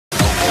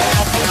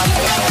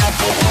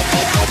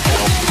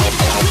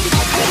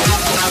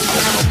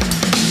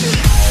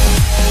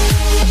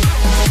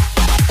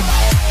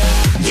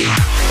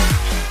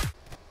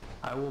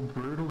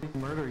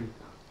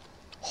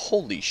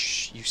Holy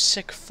you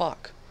sick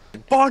fuck.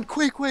 Bond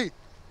QUI!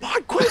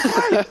 Bond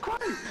QUI!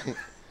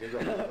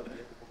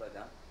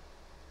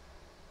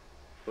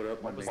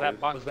 What was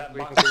that bond?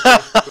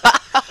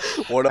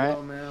 What up?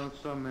 Oh man,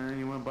 what's up man?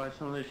 You wanna buy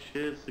some of this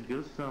shit? It's the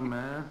good stuff,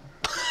 man.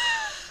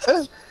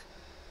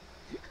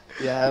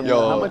 Yeah,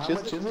 yo. how much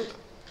is it?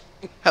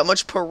 How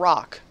much per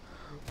rock?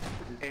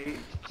 8.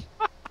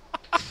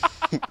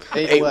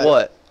 Eight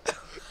what?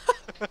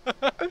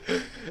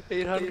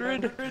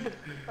 800?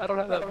 I don't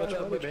have that much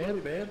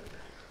money, man.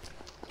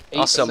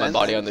 I'll sell my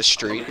body on the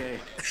street. Okay.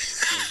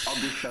 I'll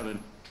do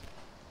 7.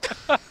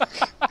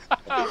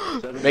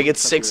 Make it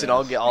 6 and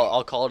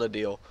I'll call it a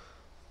deal.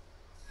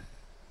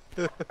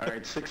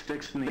 Alright, 6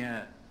 sticks in the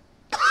hat.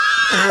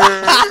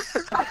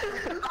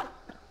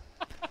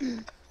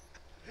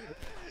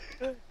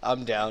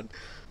 I'm down.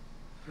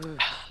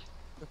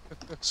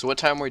 So what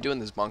time are we doing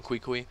this, Bon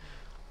QUI?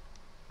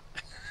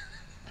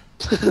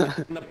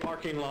 In the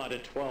parking lot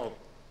at 12.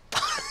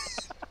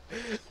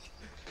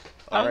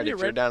 Alright, if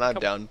you're down, I'm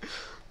down.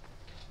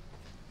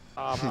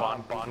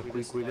 Bond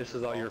QUI, this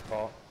is all your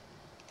fault.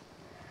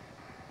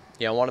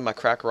 Yeah, I wanted my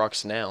crack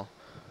rocks now.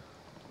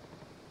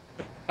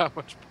 How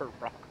much per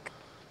rock?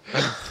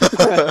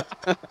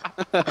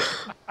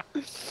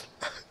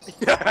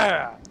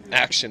 Yeah!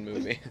 Action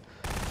movie.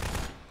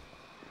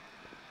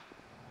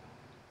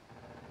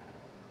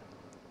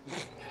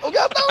 Oh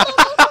god, no!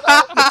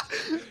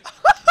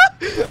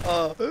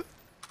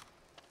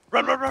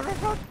 Run!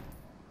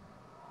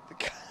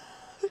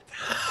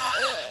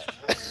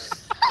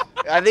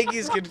 I think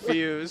he's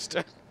confused.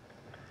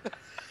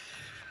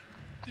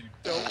 Dude,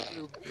 don't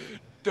move.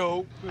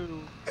 Don't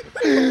move.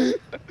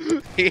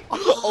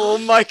 Oh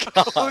my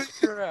god. Oh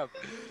crap.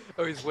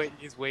 Oh, he's waiting.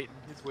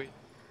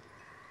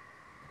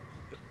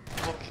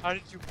 Oh, how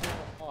did you pull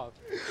him off?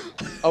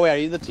 Oh wait, are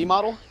you the T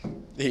model?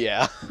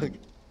 Yeah.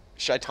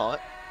 Should I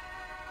taunt?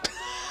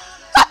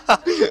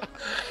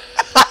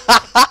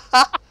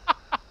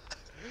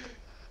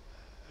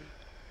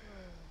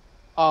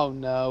 Oh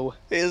no.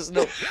 There's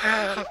no.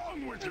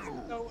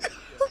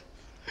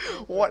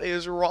 What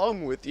is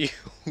wrong with you?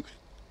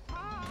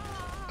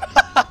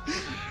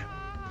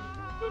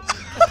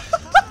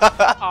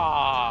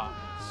 Ah.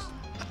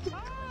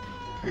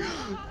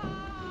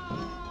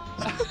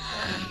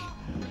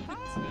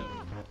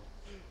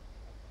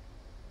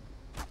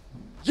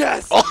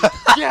 Yes!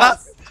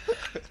 Yes!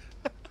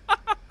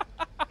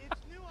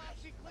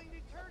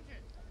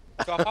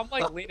 So if I'm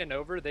like leaning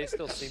over, they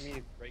still see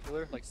me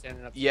regular, like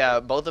standing up.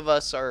 Yeah, both of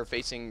us are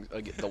facing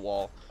the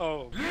wall.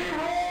 Oh.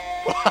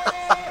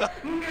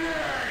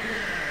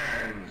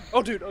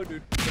 Oh dude,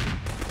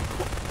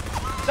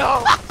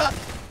 No!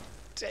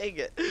 Dang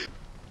it.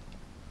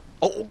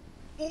 Oh.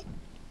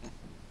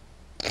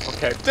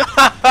 Okay.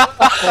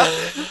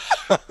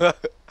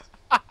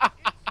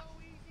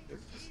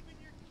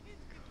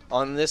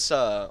 On this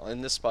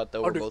spot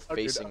though, we're both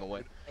facing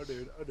away. Oh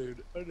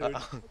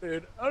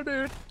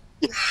dude.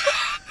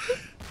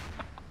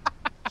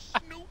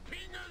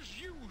 Snooping as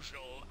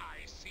usual,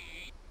 I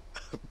see.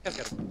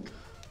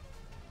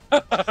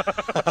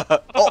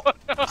 Oh.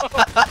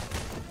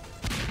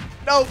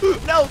 No!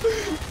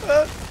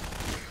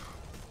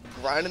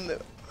 Grinding the.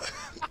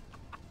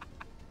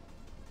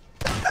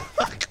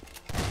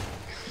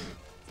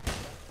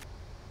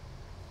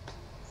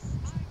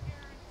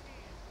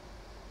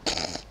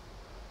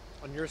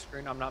 On your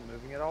screen, I'm not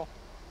moving at all.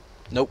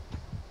 Nope.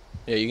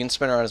 Yeah, you can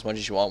spin around as much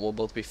as you want. We'll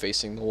both be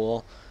facing the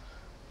wall.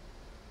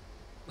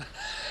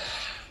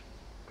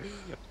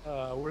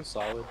 We're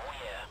solid.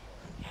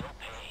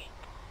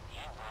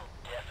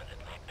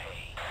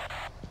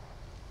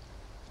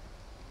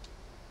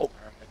 Oh.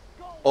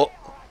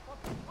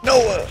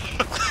 No!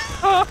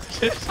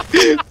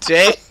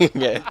 Dang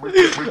it.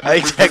 I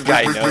think that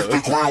guy knows.